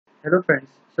Hello friends,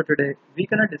 so today we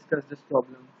gonna discuss this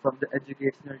problem from the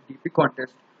educational DP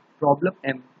contest problem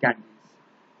M Candies.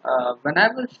 When I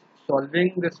was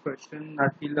solving this question, I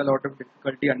feel a lot of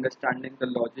difficulty understanding the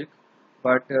logic,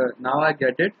 but now I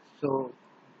get it. So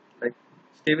like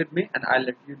stay with me and I'll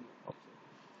let you know also.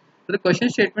 So the question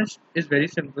statement is very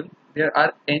simple. There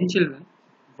are n children,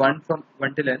 one from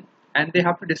 1 till n, and they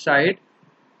have to decide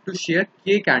to share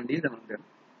k candies among them,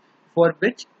 for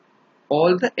which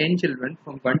all the n children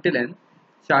from 1 till n,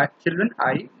 children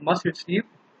I must receive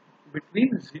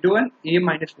between 0 and a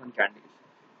minus 1 candies.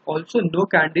 Also, no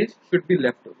candies should be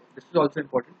left over. This is also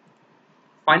important.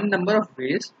 Find the number of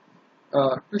ways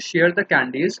to share the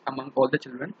candies among all the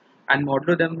children and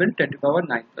modulo them with 10 to the power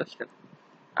 9 plus 7.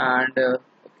 And okay.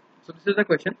 So this is the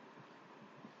question.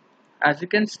 As you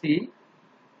can see,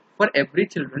 for every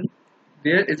children,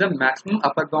 there is a maximum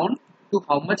upper bound to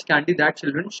how much candy that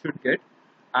children should get,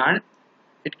 and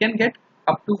it can get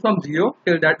up to from 0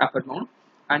 till that upper bound,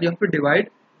 and you have to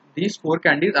divide these 4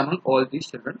 candies among all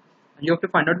these children, and you have to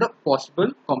find out the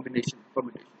possible combination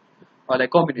or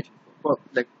like combination for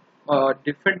like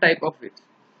different type of ways.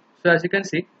 So as you can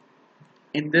see,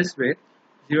 in this way,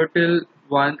 0 till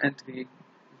 1 and 3,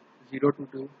 0 to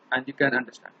 2, and you can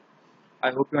understand. I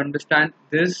hope you understand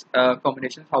this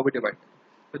combinations how we divide.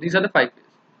 So these are the 5 ways.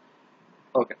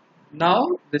 Okay.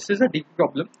 Now this is a deep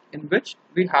problem in which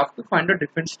we have to find a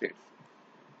different states.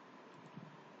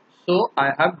 So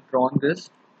I have drawn this.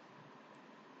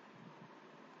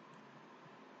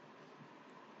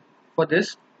 For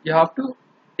this, you have to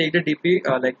take the DP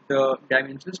like the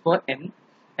dimensions for n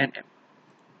and m.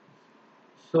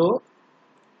 So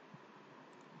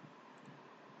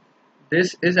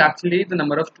this is actually the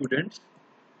number of students.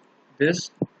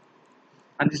 This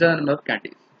and these are the number of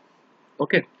candies.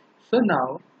 Okay. So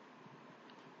now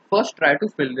first try to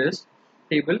fill this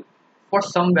table for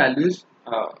some values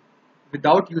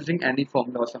without using any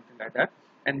formula or something like that,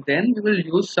 and then we will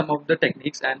use some of the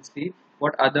techniques and see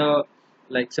what other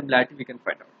like similarity we can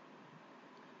find out.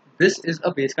 This is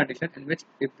a base condition in which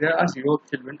if there are 0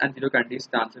 children and 0 candies,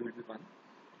 the answer will be 1.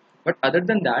 But other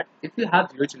than that, if you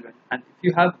have 0 children and if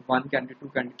you have 1 candy, 2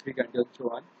 candy, 3 candy, and so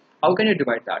on, how can you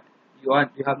divide that? You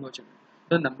have no children.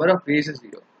 So the number of ways is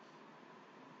 0.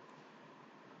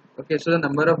 Okay, so the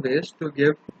number of ways to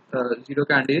give 0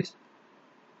 candies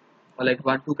or like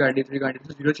 1, 2 candy, 3 candy,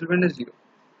 so 0 children is 0.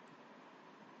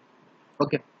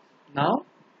 Okay, now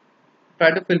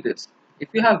try to fill this. If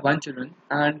you have 1 children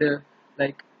and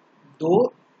like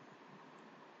though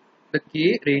the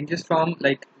k ranges from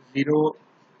like 0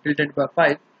 till 10 to the power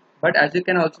 5, but as you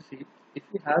can also see, if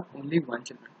you have only 1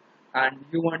 children and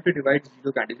you want to divide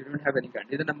 0 candies, you don't have any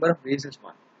candy, the number of ways is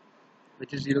 1,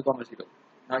 which is 0 comma 0.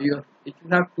 Now if you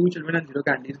have 2 children and 0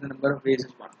 candies, the number of ways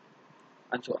is 1,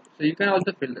 and so on. So you can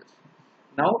also fill this.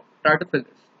 Now try to fill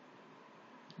this.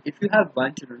 If you have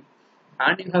 1 children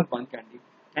and you have 1 candy,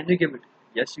 can you give it?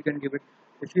 Yes, you can give it.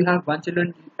 If you have 1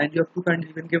 children and you have 2 candies,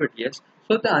 you can give it. Yes.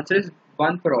 So the answer is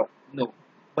 1 for all. No.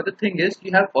 But the thing is,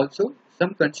 you have also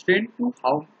some constraint to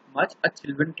how much a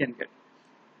children can get.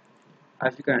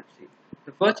 As you can see,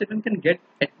 the first children can get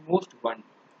at most 1.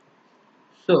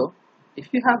 So if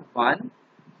you have 1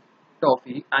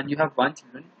 toffee and you have 1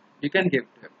 children, you can give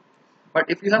to him. But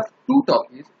if you have 2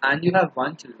 toffees and you have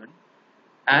 1 children,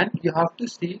 and you have to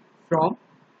see from,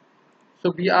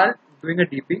 so we are doing a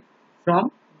DP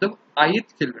from the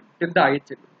ith children till the ith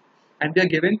children, and we are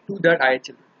giving to that ith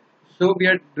children. So we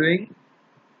are doing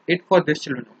it for this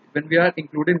children only. When we are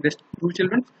including this 2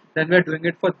 children, then we are doing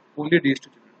it for only these 2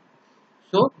 children.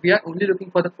 So we are only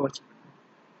looking for the first children.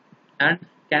 And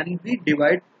can we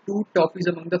divide 2 toffees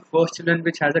among the first children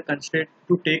which has a constraint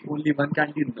to take only 1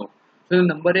 candy? No. So the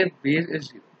number of ways is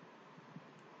 0.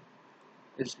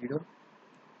 Is 0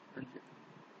 and 0.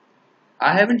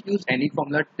 I haven't used any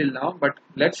formula till now, but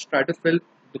let's try to fill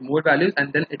the more values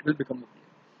and then it will become clear.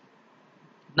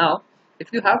 Now,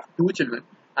 if you have 2 children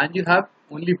and you have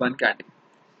only 1 candy,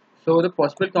 so the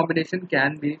possible combination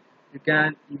can be, you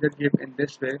can either give in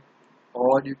this way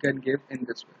or you can give in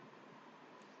this way.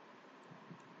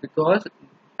 Because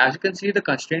as you can see, the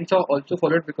constraints are also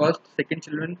followed, because second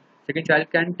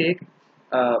child can take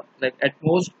like at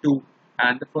most 2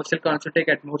 and the first child can also take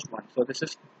at most 1. So this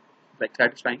is like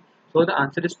satisfying. So the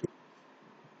answer is 2.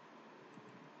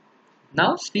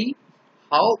 Now see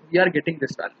how we are getting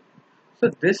this value. So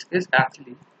this is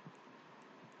actually,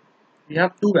 we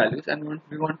have 2 values and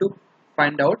we want to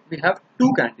find out, we have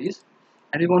 2 candies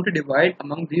and we want to divide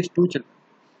among these 2 children.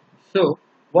 So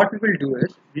what we will do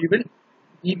is, we will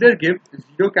either give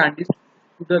 0 candies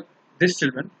to this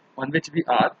children on which we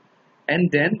are, and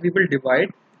then we will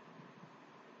divide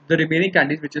the remaining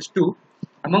candies, which is 2,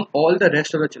 among all the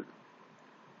rest of the children,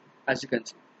 as you can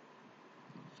see.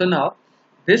 So now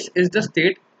this is the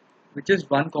state which is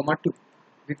 1 comma 2,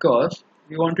 because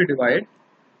we want to divide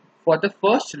for the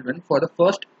first children, for the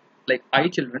first like I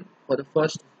children, for the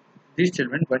first these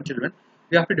children, one children,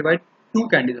 we have to divide 2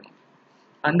 candies among them.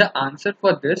 And the answer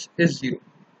for this is 0,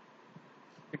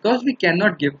 because we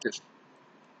cannot give this.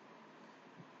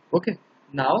 Okay,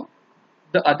 now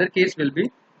the other case will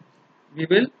be, we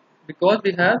will, because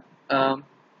we have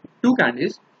 2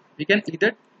 candies, we can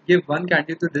either give 1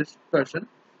 candy to this person,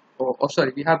 or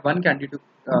sorry, we have 1 candy to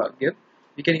give.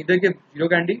 We can either give 0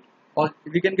 candy, or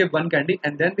we can give 1 candy,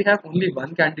 and then we have only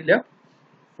 1 candy left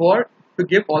for to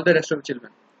give all the rest of the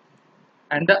children,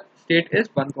 and the state is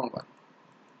 1 comma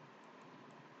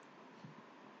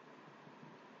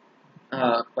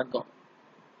 1, 1 comma,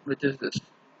 which is this.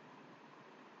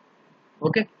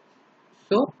 Okay,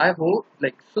 so I hope,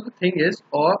 like, so the thing is,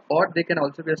 or they can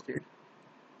also be a state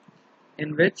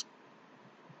in which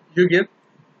you give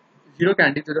 0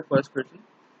 candy to the first person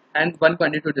and 1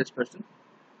 candy to this person.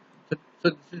 So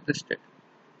this is the state.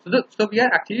 So we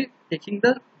are actually taking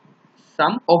the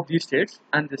sum of these states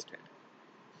and this state,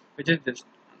 which is this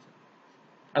answer.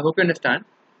 I hope you understand.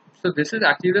 So this is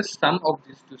actually the sum of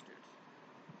these two states.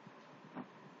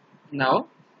 Now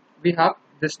we have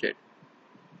this state,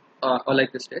 or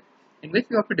like this state, in which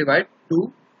we have to divide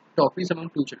 2 toffees among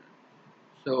 2 children.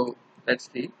 So let's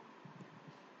see.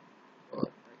 Or I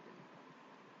can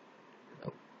take it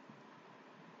out.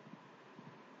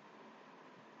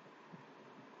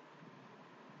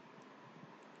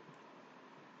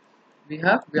 We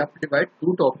have to divide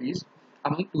 2 toffees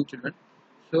among 2 children.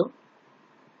 So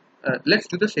let's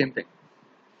do the same thing.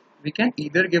 We can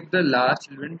either give the last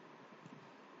children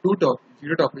 0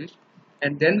 toffees,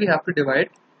 and then we have to divide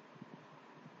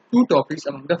 2 toffees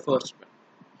among the first one,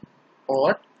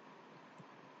 or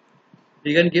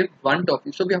we can give 1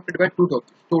 toffee. So we have to divide 2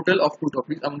 toffees, total of 2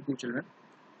 toffees among 2 children.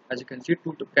 As you can see,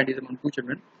 2 candies among 2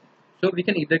 children. So we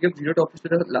can either give 0 toffees to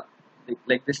the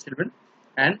like this children,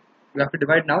 and we have to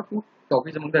divide now 2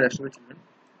 toffees among the rest of the children.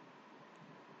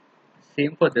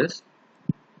 Same for this.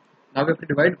 Now we have to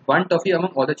divide 1 toffee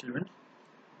among all the children,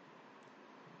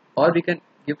 or we can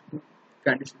give 2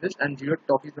 candies to this, and 0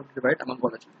 toffees we have to divide among all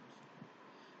the children.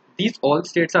 These all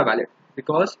states are valid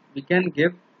because we can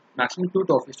give maximum 2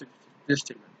 toffees to this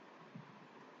children.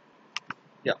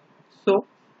 Yeah. So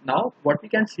now what we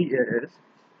can see here is,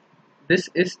 this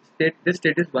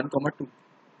state is 1 comma 2,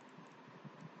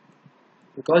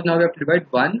 because now we have to divide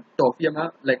 1 toffee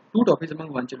among, like, 2 toffees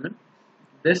among 1 children.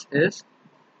 This is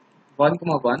 1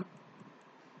 comma 1,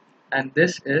 and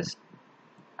this is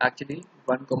actually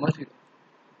 1 comma 0,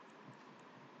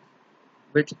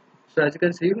 which, so as you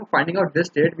can see, finding out this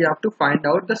state, we have to find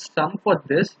out the sum for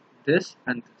this,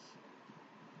 and this,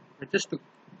 which is 2.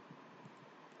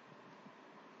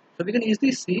 So we can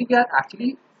easily see we are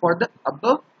actually, for the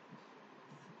above,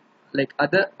 like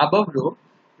above row,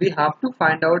 we have to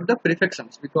find out the prefix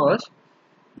sums, because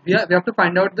we have to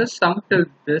find out the sum till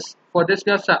this. For this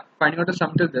we are finding out the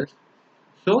sum till this.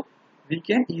 So we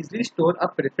can easily store a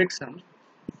prefix sum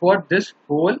for this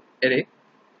whole array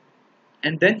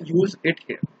and then use it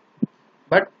here.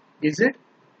 But is it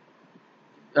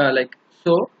like,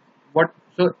 so what?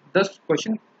 So this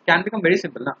question can become very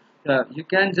simple now. You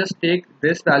can just take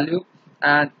this value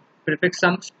and prefix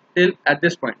sum till at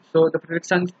this point. So the prefix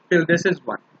sum till this is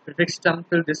 1. Prefix sum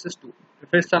till this is 2.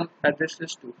 Prefix sum at this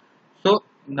is 2. So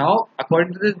now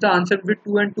according to this, the answer will be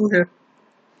 2 and 2 here.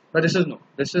 But this is no.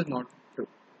 This is not true.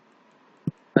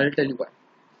 I will tell you why.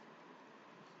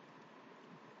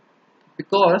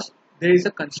 Because there is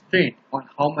a constraint on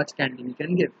how much candy we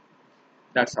can give.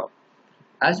 That's how.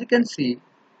 As you can see,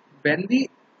 when we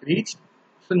reach,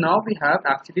 so now we have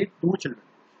actually 2 children,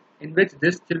 in which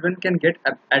this children can get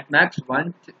at max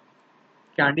 1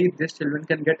 candy, this children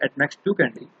can get at max 2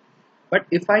 candy. But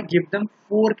if I give them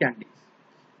 4 candies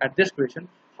at this position,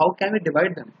 how can we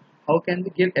divide them? How can we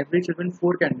give every children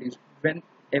 4 candies when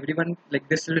everyone, like,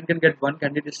 this children can get 1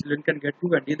 candy, this children can get 2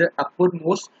 candy? The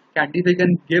uppermost candy they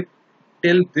can give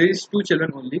till these 2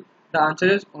 children only. The answer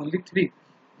is only 3.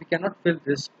 We cannot fill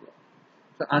this.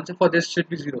 The answer for this should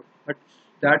be 0. But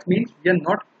that means we are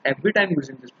not every time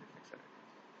using this prefix array.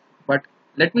 But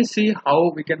let me see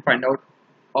how we can find out,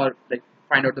 or like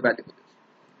find out the value for this.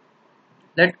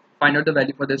 Let's find out the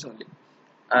value for this only.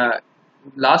 Uh,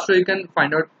 Last row you can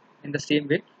find out in the same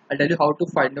way. I'll tell you how to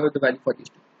find out the value for these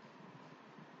two.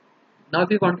 Now if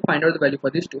you want to find out the value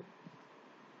for these two,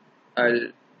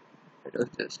 it was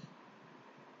this.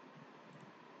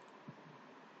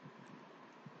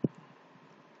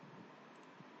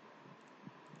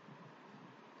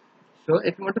 So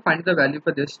if you want to find the value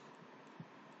for this,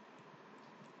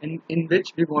 in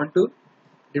which we want to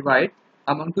divide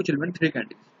among two children 3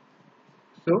 candies.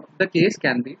 So the case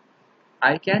can be,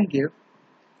 I can give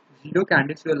 0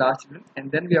 candies to the last children,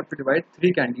 and then we have to divide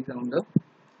 3 candies among the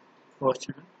first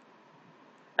children.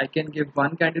 I can give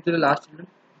 1 candy to the last children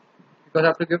because I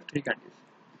have to give 3 candies,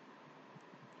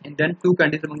 and then 2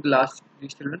 candies among the last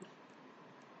these children,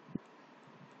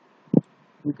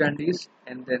 2 candies,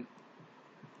 and then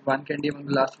 1 candy among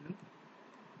the last children,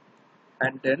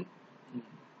 and then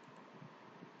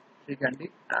 3 candy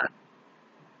and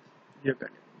 0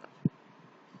 candy.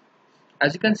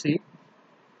 As you can see,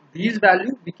 these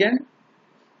values we can,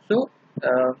 so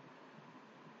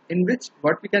in which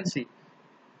what we can see,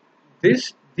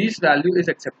 this value is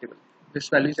acceptable, this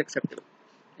value is acceptable,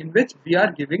 in which we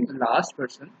are giving last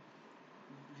person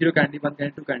 0 candy, 1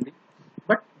 candy, 2 candy.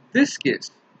 But this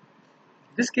case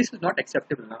is not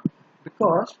acceptable now,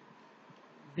 because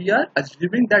we are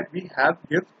assuming that we have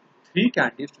give 3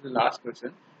 candies to the last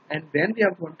person, and then we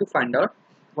are going to find out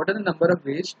what are the number of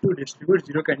ways to distribute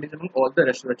 0 candies among all the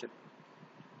rest of the children.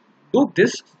 Though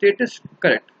this state is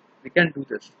correct, we can do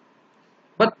this,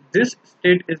 but this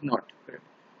state is not correct.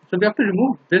 So we have to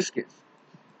remove this case.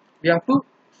 We have to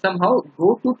somehow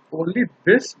go to only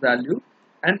this value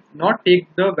and not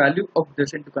take the value of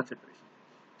this into consideration.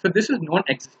 So this is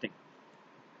non-existing.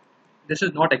 This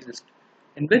is not exist,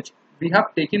 in which we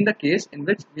have taken the case in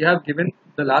which we have given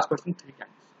the last person 3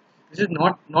 candies. This is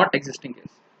not existing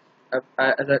case.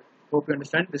 As I hope you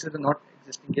understand, this is a not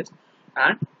existing case,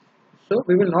 and so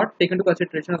we will not take into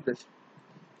consideration of this.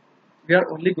 We are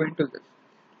only going to this.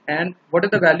 And what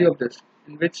is the value of this,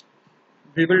 in which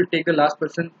we will take the last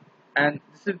person, and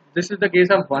this is the case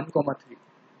of 1, 3,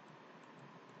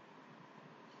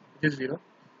 which is 0.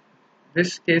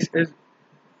 This case is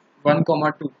 1,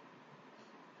 2,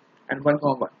 and 1,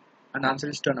 1, and answer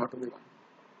is turned out to be 1,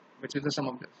 which is the sum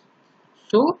of this.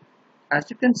 So as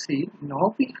you can see,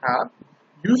 now we have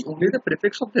used only the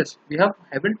prefix of this. We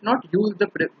haven't not used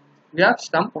the we have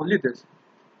sum only this,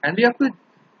 and we have to,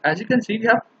 as you can see, we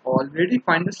have already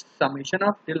find the summation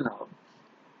of till now.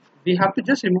 We have to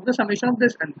just remove the summation of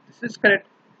this, and this is correct.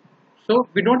 So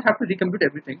we don't have to recompute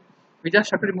everything. We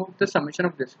just have to remove the summation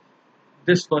of this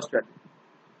first value.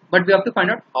 But we have to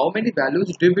find out how many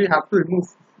values do we have to remove.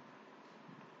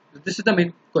 This is the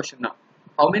main question now.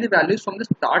 How many values from the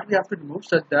start we have to remove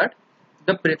such that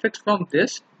the prefix from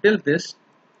this till this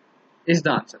is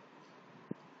the answer.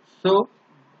 So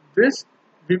this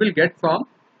we will get from,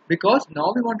 because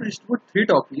now we want to distribute 3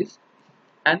 toffees,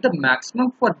 and the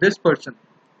maximum for this person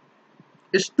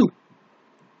is 2.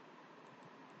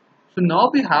 So now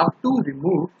we have to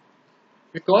remove,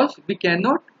 because we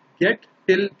cannot get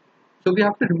till, so we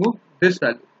have to remove this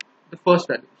value, the first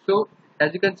value. So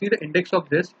as you can see, the index of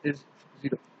this is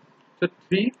 0. So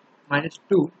 3 minus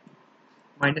 2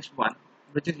 minus 1,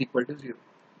 which is equal to 0.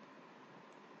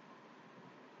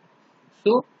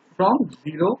 So from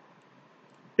 0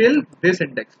 till this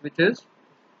index, which is,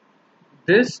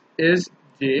 this is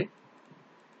j,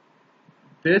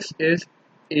 this is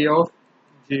a of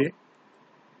j,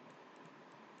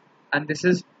 and this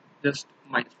is just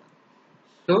minus 1.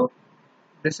 So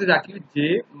this is actually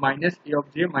j minus a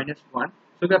of j minus 1.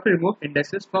 So we have to remove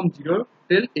indexes from 0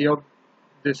 till a of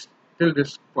this, till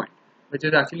this point, which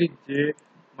is actually j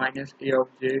minus a of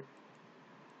j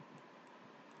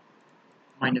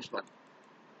minus 1.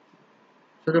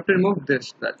 So we have to remove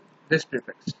this value, this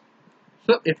prefix.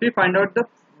 So if we find out the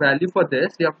value for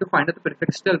this, we have to find out the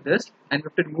prefix till this, and we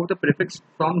have to remove the prefix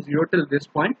from 0 till this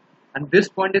point, and this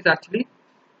point is actually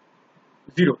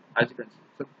 0, as you can see.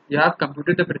 So we have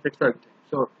computed the prefix for everything.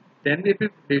 So then if we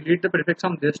delete the prefix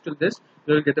from this till this,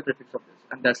 we will get the prefix of this,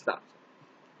 and that's the answer.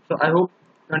 So I hope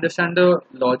you understand the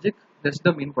logic. This is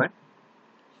the main point.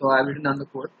 So I have written down the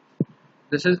code.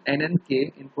 This is n and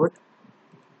k input.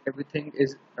 Everything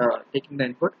is taking the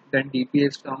input. Then dp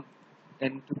is from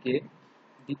n to k.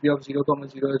 dp of 0,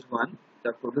 0 is 1. So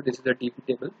I've told you this is the dp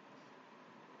table.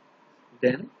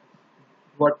 Then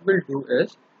what we'll do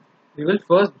is, we will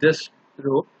first this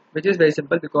row, which is very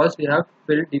simple, because we have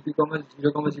filled dp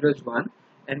 0, 0 is 1,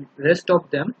 and rest of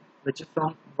them, which is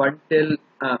from 1 till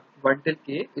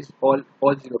k, is all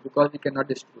 0, because we cannot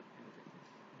distribute anything.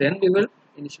 Then we will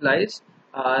initialize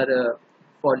our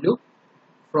for loop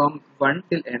from 1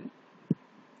 till n,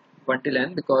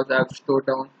 because I have stored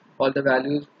down all the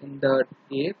values in the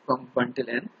a from 1 till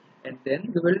n, and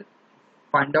then we will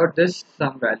find out this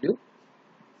sum value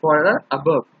for the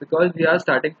above, because we are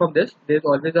starting from this. There is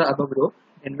always a above row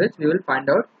in which we will find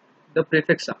out the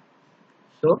prefix sum.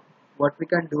 So what we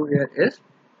can do here is,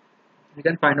 we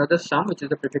can find out the sum, which is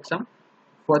the prefix sum,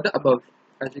 for the above.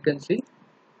 As you can see,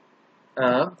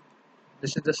 uh,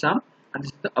 this is the sum and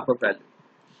this is the upper value.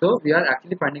 So we are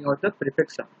actually finding out the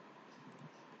prefix sum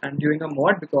and doing a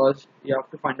mod because you have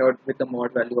to find out with the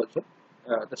mod value also.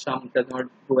 The sum does not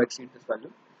go exceed this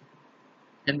value.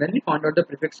 And when we found out the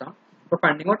prefix sum, for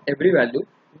finding out every value,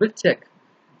 we will check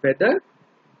whether,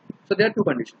 so there are two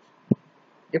conditions.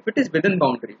 If it is within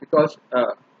boundary, because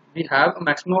we have a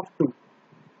maximum of 2.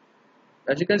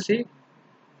 As you can see,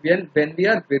 when we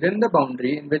are within the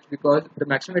boundary in which, because the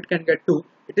maximum it can get 2,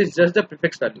 it is just the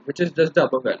prefix value, which is just the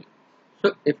upper value.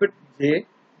 So if it j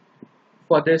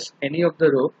for this any of the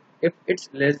row, if it's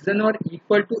less than or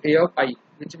equal to a of I,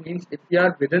 which means if we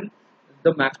are within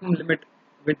the maximum limit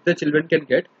which the children can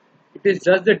get, it is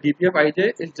just the dp of ij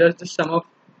is just the sum of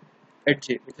at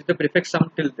j, which is the prefix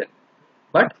sum till then.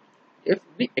 But if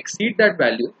we exceed that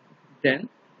value, then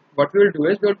what we will do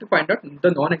is we have to find out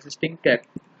the non-existing cap,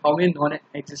 how many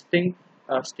non-existing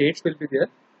states will be there,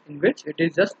 in which it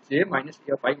is just j minus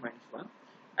a of I minus 1,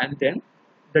 and then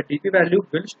the dp value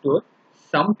will store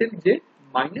sum till j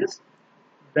minus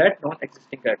that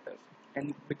non-existing characters.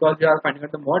 And because we are finding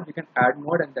out the mod, we can add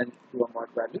mod and then do a mod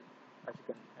value,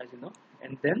 as you know.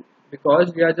 And then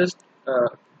because we are just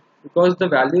because the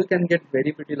value can get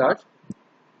pretty large,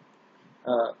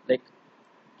 like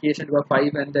k to the power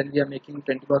 5, and then we are making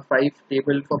 10 to the power 5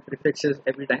 table for prefixes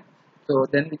every time. So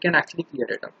then we can actually clear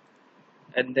it up.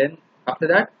 And then after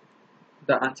that,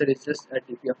 the answer is just a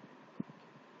dp of.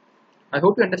 I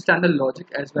hope you understand the logic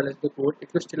as well as the code. If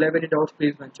you still have any doubts,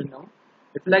 please mention now.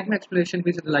 If you like my explanation,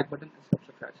 please hit the like button and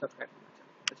subscribe to my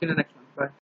channel. See you in the next one. Bye.